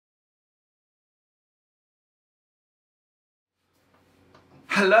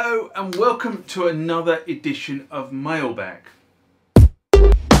Hello and welcome to another edition of Mailbag.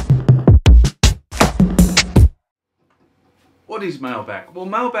 What is Mailbag? Well,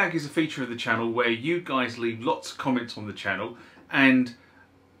 Mailbag is a feature of the channel where you guys leave lots of comments on the channel and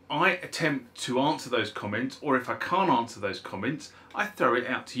I attempt to answer those comments, or if I can't answer those comments, I throw it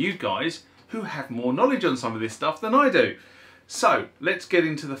out to you guys who have more knowledge on some of this stuff than I do. So let's get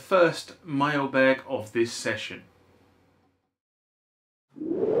into the first mailbag of this session.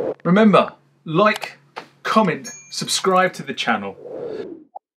 Remember, like, comment, subscribe to the channel.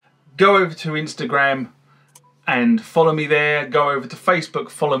 Go over to Instagram and follow me there. Go over to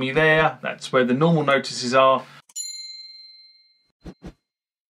Facebook, follow me there. That's where the normal notices are.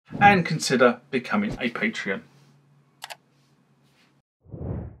 And consider becoming a Patreon.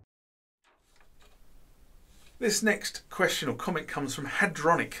 This next question or comment comes from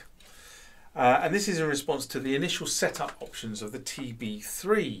Hadronic. And this is in response to the initial setup options of the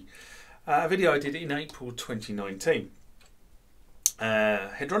TB-3, a video I did in April 2019.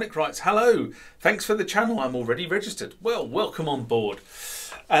 Hadronic writes, "Hello, thanks for the channel, I'm already registered." Well, welcome on board.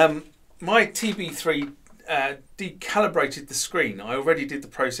 My TB-3 decalibrated the screen. I already did the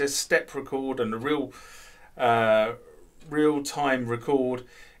process, step record and a real-time record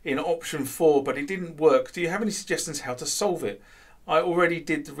in option 4, but it didn't work. Do you have any suggestions how to solve it? I already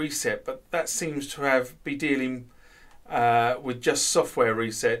did the reset, but that seems to be dealing with just software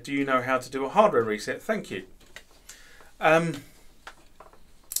reset. Do you know how to do a hardware reset? Thank you.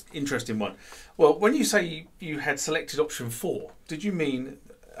 Interesting one. Well, when you say you had selected option 4, did you mean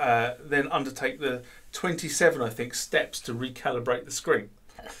then undertake the 27, I think, steps to recalibrate the screen?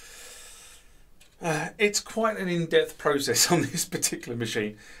 It's quite an in-depth process on this particular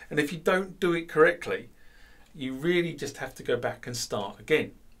machine, and if you don't do it correctly, you really just have to go back and start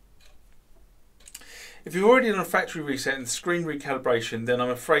again. If you've already done a factory reset and screen recalibration, then I'm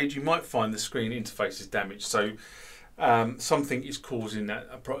afraid you might find the screen interface is damaged. So something is causing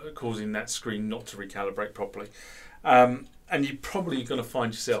that screen not to recalibrate properly, and you're probably going to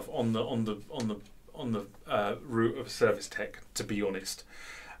find yourself on the route of service tech. To be honest,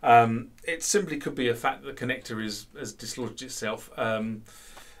 it simply could be a fact that the connector has dislodged itself.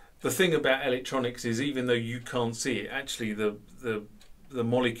 The thing about electronics is, even though you can't see it, actually the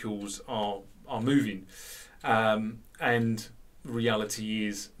molecules are moving, and the reality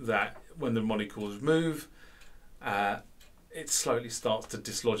is that when the molecules move, it slowly starts to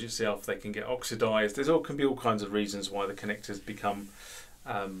dislodge itself. They can get oxidized. Can be all kinds of reasons why the connectors become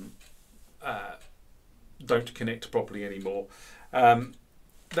don't connect properly anymore.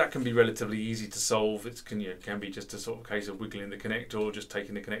 That can be relatively easy to solve. It can be just a sort of case of wiggling the connector or just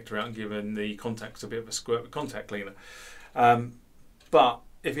taking the connector out and giving the contacts a bit of a squirt with contact cleaner. But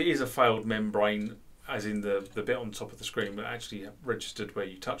if it is a failed membrane, as in the bit on top of the screen but actually registered where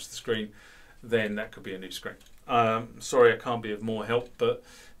you touch the screen, then that could be a new screen. Sorry I can't be of more help, but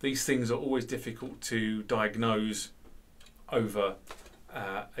these things are always difficult to diagnose over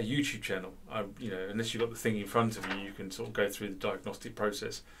a YouTube channel. Unless you've got the thing in front of you, you can sort of go through the diagnostic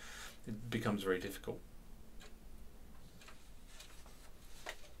process. It becomes very difficult.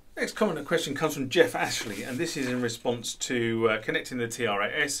 Next comment and question comes from Jeff Ashley, and this is in response to connecting the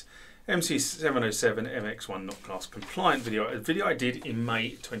TR8S MC707 MX-1 not class compliant video, a video I did in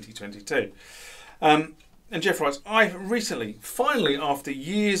May 2022. And Jeff writes, "I recently, finally after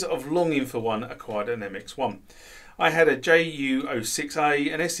years of longing for one, acquired an MX-1. I had a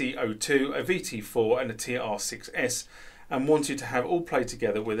JU06A, an SE02, a VT4 and a TR6S, and wanted to have all play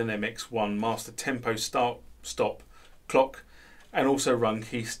together with an MX-1 master tempo start stop clock, and also run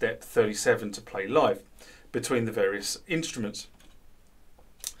key step 37 to play live between the various instruments.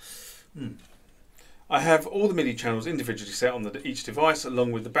 I have all the MIDI channels individually set on each device,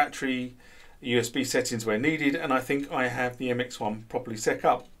 along with the battery, USB settings where needed, and I think I have the MX-1 properly set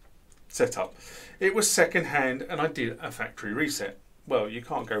up. It was second hand and I did a factory reset." Well, you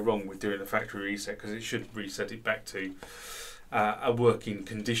can't go wrong with doing a factory reset because it should reset it back to a working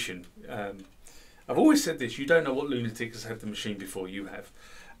condition. I've always said this: you don't know what lunatic has had the machine before you have.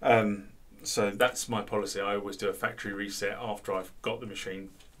 So that's my policy. I always do a factory reset after I've got the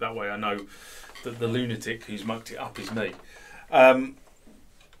machine. That way I know that the lunatic who's mucked it up is me.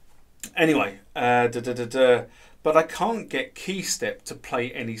 Anyway, but I can't get key step to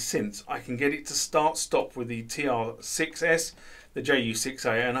play any synths. I can get it to start stop with the TR6S, the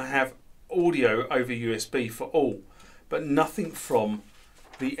JU6A, and I have audio over USB for all, but nothing from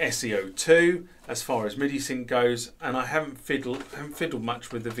the SE02 as far as MIDI sync goes, and I haven't fiddled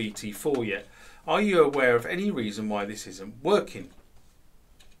much with the VT4 yet. Are you aware of any reason why this isn't working?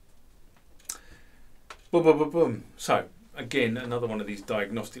 Boom, boom, boom, boom. So Again, another one of these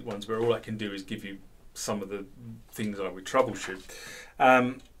diagnostic ones where all I can do is give you some of the things I would troubleshoot.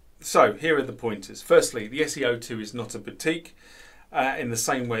 So here are the pointers. Firstly, the SE02 is not a boutique in the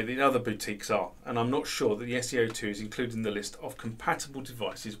same way that other boutiques are, and I'm not sure that the SE02 is included in the list of compatible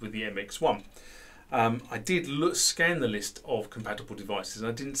devices with the MX-1. I did scan the list of compatible devices and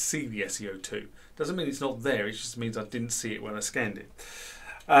I didn't see the SE02. Doesn't mean it's not there, it just means I didn't see it when I scanned it.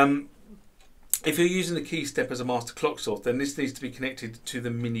 If you're using the key step as a master clock source, then this needs to be connected to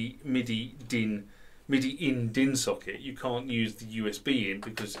the MIDI in DIN socket. You can't use the USB in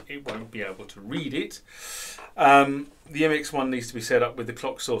because it won't be able to read it. The MX-1 needs to be set up with the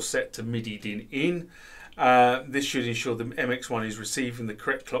clock source set to MIDI DIN in. This should ensure the MX-1 is receiving the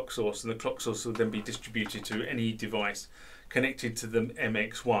correct clock source, and the clock source will then be distributed to any device connected to the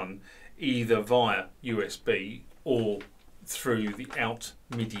MX-1, either via USB or through the out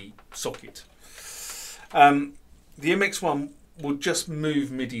MIDI socket. The MX-1 will just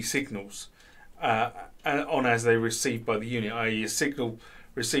move MIDI signals on as they are received by the unit, i.e. a signal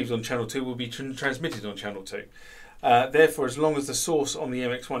received on channel 2 will be transmitted on channel 2. Therefore, as long as the source on the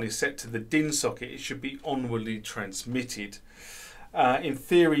MX-1 is set to the DIN socket, it should be onwardly transmitted. In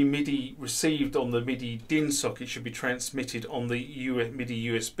theory, MIDI received on the MIDI DIN socket should be transmitted on the MIDI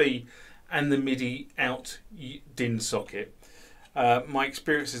USB and the MIDI out DIN socket. My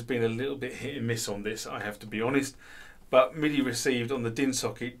experience has been a little bit hit and miss on this, I have to be honest, but MIDI received on the DIN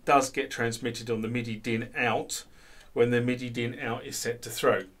socket does get transmitted on the MIDI DIN out when the MIDI DIN out is set to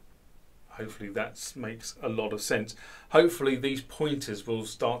throw. Hopefully that makes a lot of sense. Hopefully these pointers will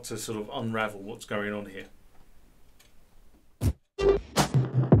start to sort of unravel what's going on here.